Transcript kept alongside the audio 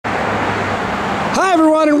Hi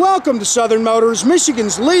everyone, and welcome to Southern Motors,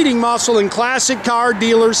 Michigan's leading muscle and classic car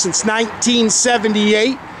dealer since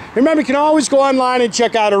 1978. Remember, you can always go online and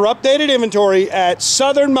check out our updated inventory at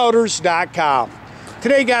southernmotors.com.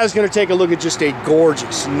 Today, guys, going to take a look at just a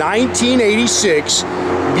gorgeous 1986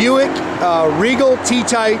 Buick Regal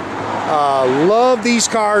T-Type. Love these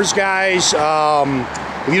cars, guys.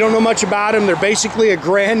 If you don't know much about them, they're basically a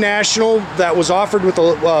Grand National that was offered with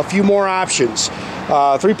a few more options.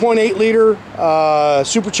 3.8 liter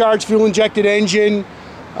supercharged fuel injected engine.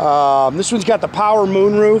 This one's got the power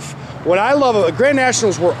moonroof. What I love, Grand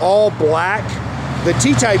Nationals were all black. The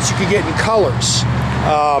T-Types you could get in colors.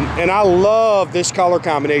 And I love this color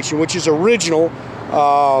combination, which is original.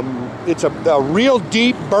 It's a real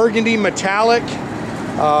deep burgundy metallic.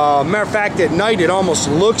 Matter of fact, at night it almost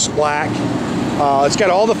looks black. It's got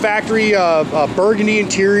all the factory burgundy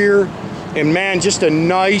interior, and man, just a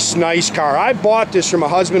nice car. I bought this from a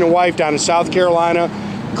husband and wife down in South Carolina.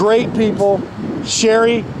 Great people.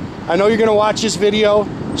 Sherry, I know you're gonna watch this video.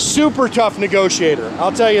 Super tough negotiator,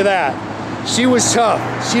 I'll tell you that. She was tough.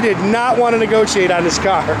 She did not want to negotiate on this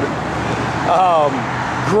car.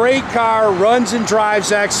 Great car, runs and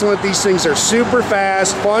drives excellent. These things are super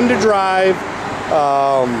fast, fun to drive.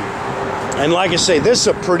 And like I say, this is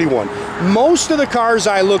a pretty one. Most of the cars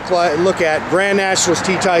I look at, Grand Nationals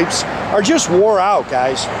T-Types, are just wore out,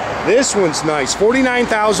 guys. This one's nice.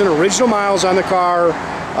 49,000 original miles on the car.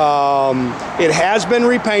 It has been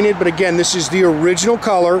repainted, but again, this is the original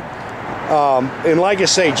color. And like I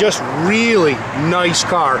say, just really nice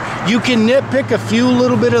car. You can nitpick a few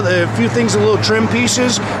things, a little trim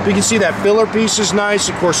pieces. You can see that filler piece is nice.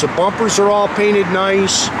 Of course, the bumpers are all painted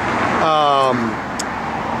nice.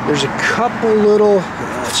 There's a couple little,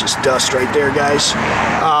 it's just dust right there, guys.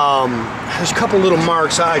 There's a couple little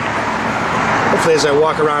marks. Hopefully as I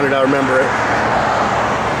walk around it, I'll remember it.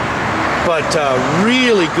 But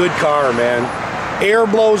really good car, man. Air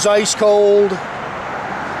blows ice cold.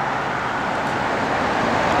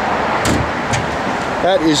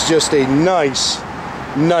 That is just a nice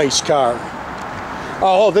car.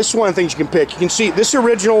 Oh, this is one of the things you can pick. You can see this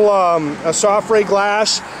original soft fray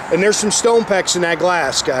glass, and there's some stone pecks in that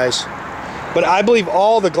glass, guys. But I believe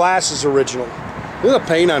all the glass is original. Look at the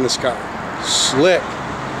paint on this car. Slick.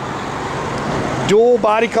 Dual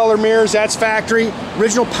body color mirrors, that's factory.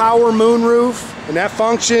 Original power moonroof, and that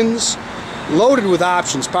functions. Loaded with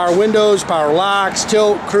options. Power windows, power locks,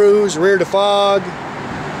 tilt, cruise, rear defog.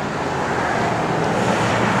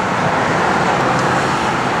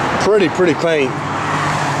 Pretty clean.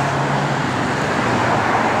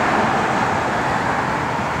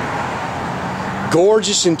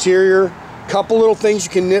 Gorgeous interior. Couple little things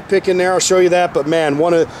you can nitpick in there. I'll show you that. But man,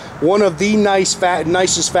 one of the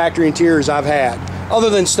nicest factory interiors I've had. Other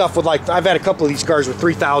than stuff with, like, I've had a couple of these cars with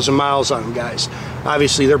 3,000 miles on them, guys.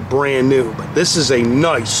 Obviously, they're brand new, but this is a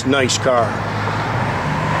nice car.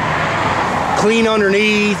 Clean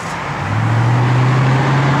underneath.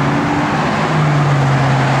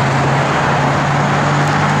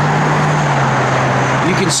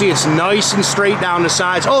 You can see it's nice and straight down the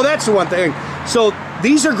sides. Oh, that's the one thing. So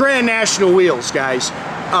these are Grand National wheels, guys.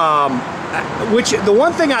 Which the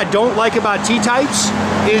one thing I don't like about T-Types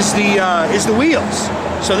is the wheels.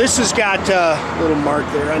 So this has got a little mark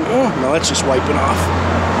there. Oh no, that's just wiping off.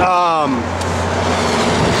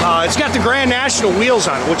 It's got the Grand National wheels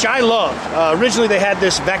on it, which I love. Originally they had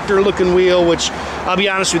this vector-looking wheel, which I'll be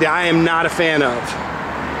honest with you, I am not a fan of.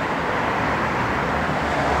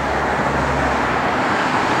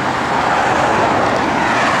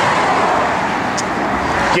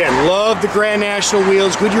 Again, love the Grand National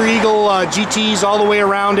wheels. Goodyear Eagle GTs all the way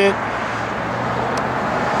around it.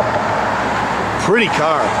 Pretty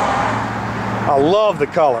car. I love the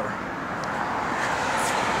color.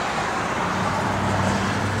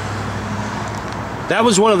 That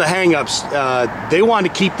was one of the hang-ups. They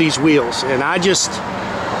wanted to keep these wheels, and I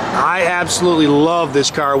absolutely love this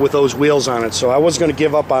car with those wheels on it, so I wasn't going to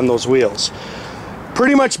give up on those wheels.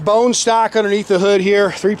 Pretty much bone stock underneath the hood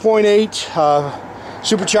here. 3.8.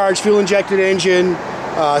 Supercharged fuel injected engine,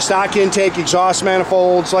 stock intake, exhaust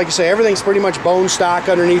manifolds. Like I say, everything's pretty much bone stock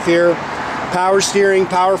underneath here. Power steering,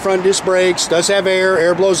 power front disc brakes, does have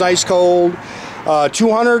air blows ice cold.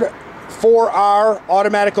 204R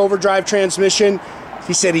automatic overdrive transmission.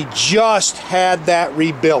 He said he just had that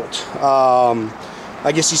rebuilt.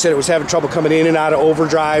 I guess he said it was having trouble coming in and out of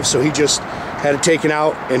overdrive, so he just had it taken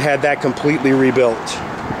out and had that completely rebuilt.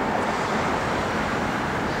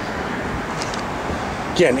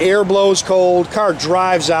 Again, air blows cold, car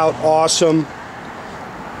drives out awesome.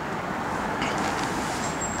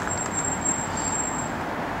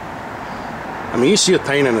 I mean, you see the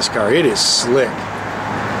paint on this car. It is slick.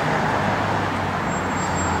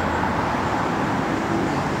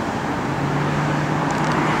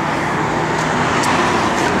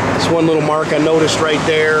 That's one little mark I noticed right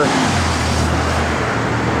there.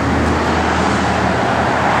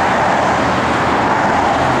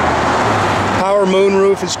 Power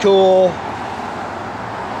moonroof is cool.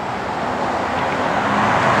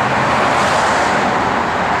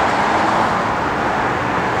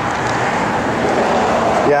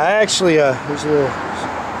 Yeah, I actually, there's a little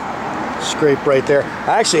scrape right there.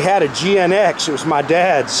 I actually had a GNX. It was my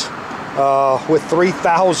dad's with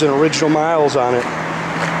 3,000 original miles on it.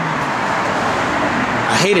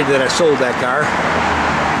 I hated that I sold that car.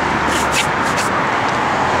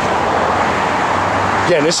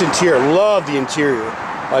 Again, this interior, love the interior.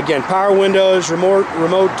 Again, power windows,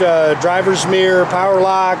 remote driver's mirror, power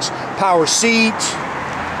locks, power seat.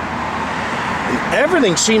 And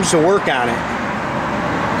everything seems to work on it.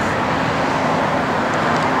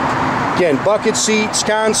 Again, bucket seats,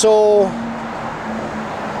 console,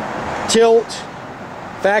 tilt,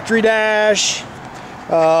 factory dash.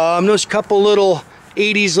 There's a couple little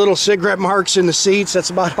 80s little cigarette marks in the seats.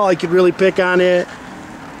 That's about all I could really pick on it.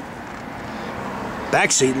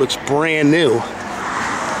 Back seat looks brand new.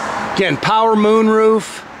 Again, power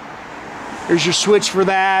moonroof. There's your switch for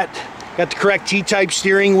that. Got the correct T-type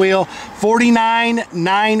steering wheel.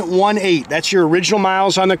 49,918. That's your original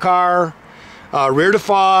miles on the car. Rear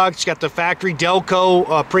defog. It's got the factory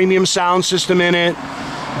Delco Premium sound system in it.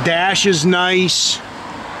 Dash is nice.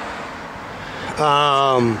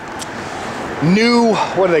 New,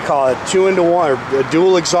 what do they call it? 2-in-1 or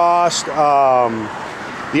dual exhaust.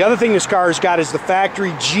 The other thing this car has got is the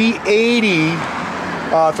factory G80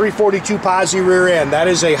 342 posi rear end. That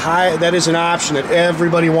is an option that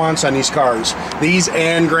everybody wants on these cars. These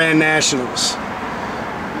and Grand Nationals.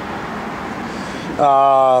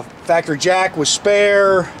 Factory jack was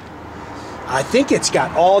spare. I think it's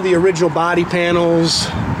got all the original body panels.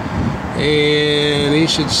 And you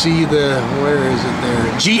should see the, where is it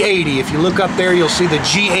there? G80. If you look up there, you'll see the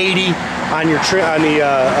G80 on your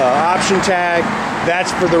option tag.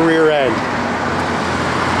 That's for the rear end.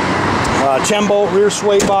 10-bolt rear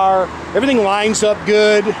sway bar. Everything lines up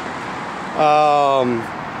good. Like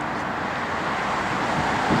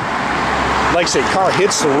I say, car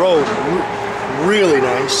hits the road really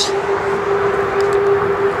nice.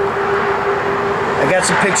 I got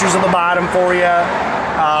some pictures on the bottom for you.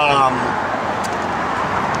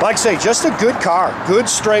 Like I say, just a good car. Good,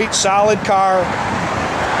 straight, solid car.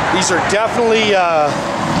 These are definitely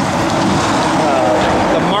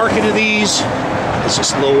the market of these. It's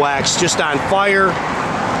just a little wax, just on fire.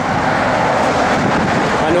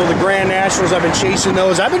 I know the Grand Nationals, I've been chasing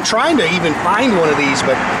those. I've been trying to even find one of these,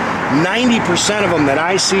 but 90% of them that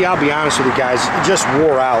I see, I'll be honest with you guys, just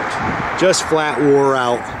wore out. Just flat wore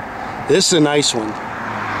out. This is a nice one.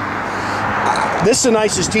 This is the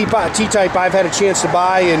nicest T-type I've had a chance to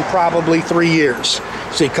buy in probably 3 years.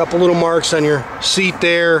 See a couple little marks on your seat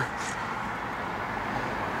there.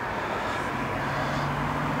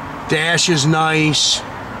 Dash is nice.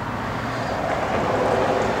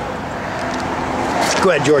 Go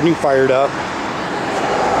ahead, Jordan, you can fire it up.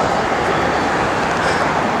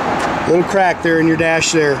 Little crack there in your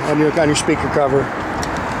dash there on your speaker cover.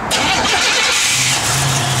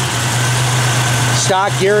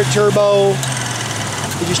 Stock Garrett turbo.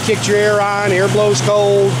 You just kicked your air on, air blows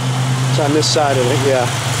cold. It's on this side of it, yeah. Like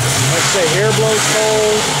I say, air blows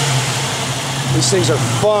cold. These things are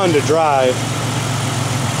fun to drive.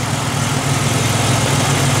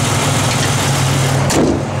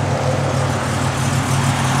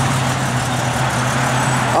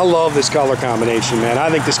 I love this color combination, man. I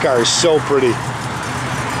think this car is so pretty.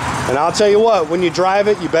 And I'll tell you what, when you drive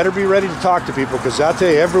it, you better be ready to talk to people, because I'll tell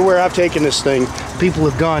you, everywhere I've taken this thing, people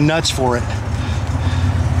have gone nuts for it.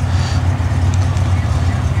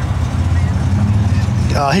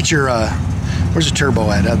 Hit your, where's the turbo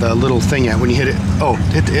at? The little thing at when you hit it. Oh,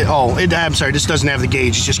 I'm sorry, this doesn't have the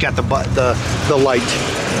gauge. It's just got the light.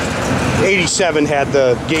 87 had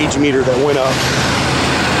the gauge meter that went up.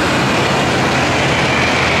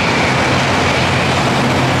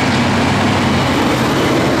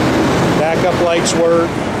 Backup lights work.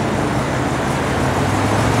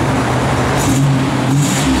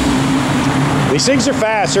 These things are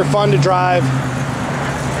fast. They're fun to drive.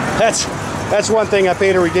 That's one thing I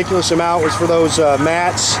paid a ridiculous amount, was for those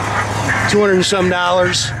mats, $200 and some.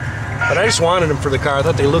 But I just wanted them for the car. I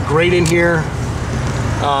thought they looked great in here.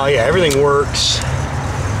 Yeah, everything works.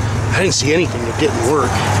 I didn't see anything that didn't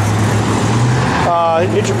work.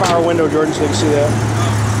 Hit your power window, Jordan, so they can see that.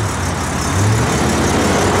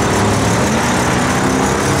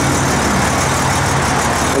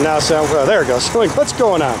 And now sound, well, there it goes. Like, what's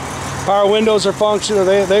going on? Power windows are functional,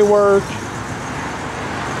 they work.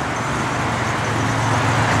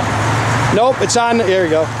 Nope, it's on, there you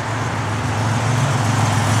go.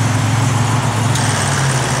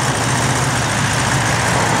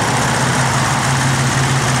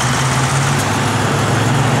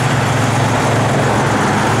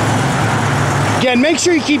 Again, make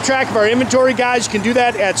sure you keep track of our inventory, guys. You can do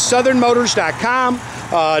that at southernmotors.com.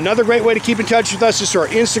 Another great way to keep in touch with us is through our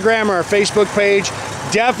Instagram or our Facebook page.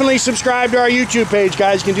 Definitely subscribe to our YouTube page,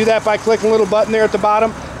 guys. You can do that by clicking the little button there at the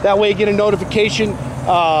bottom. That way you get a notification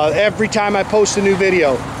every time I post a new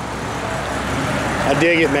video. I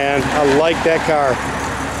dig it, man. I like that car.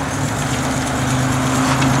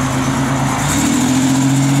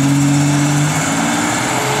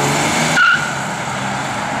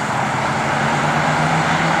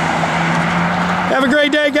 Have a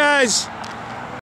great day, guys.